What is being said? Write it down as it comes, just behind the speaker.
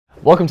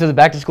Welcome to the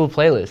Back to School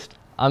playlist.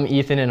 I'm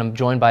Ethan and I'm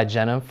joined by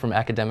Jenna from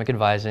Academic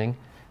Advising.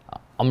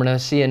 I'm going to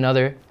see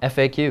another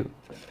FAQ.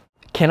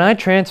 Can I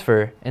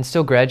transfer and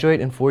still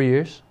graduate in 4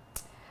 years?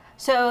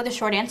 So the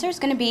short answer is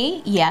going to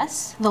be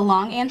yes. The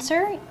long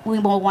answer, we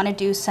will want to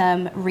do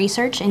some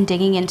research and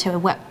digging into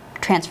what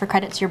transfer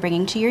credits you're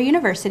bringing to your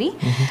university.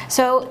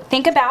 So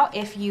think about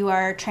if you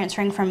are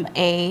transferring from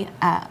a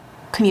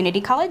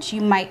community college, you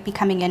might be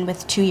coming in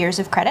with 2 years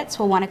of credits.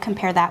 We'll want to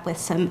compare that with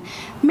some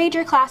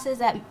major classes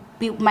that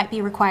might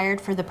be required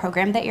for the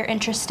program that you're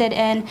interested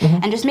in,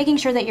 and just making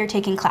sure that you're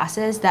taking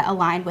classes that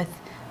align with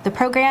the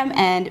program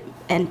and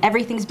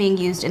everything's being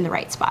used in the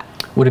right spot.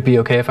 Would it be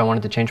okay if I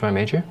wanted to change my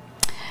major?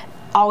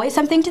 Always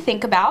something to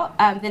think about.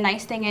 The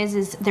nice thing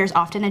is there's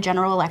often a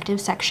general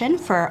elective section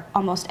for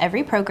almost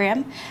every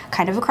program,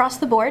 kind of across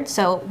the board.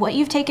 So what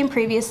you've taken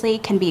previously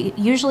can be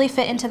usually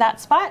fit into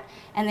that spot,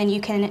 and then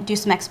you can do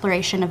some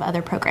exploration of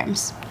other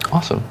programs.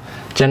 Awesome.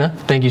 Jenna,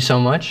 thank you so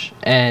much,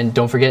 and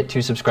don't forget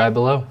to subscribe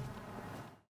below.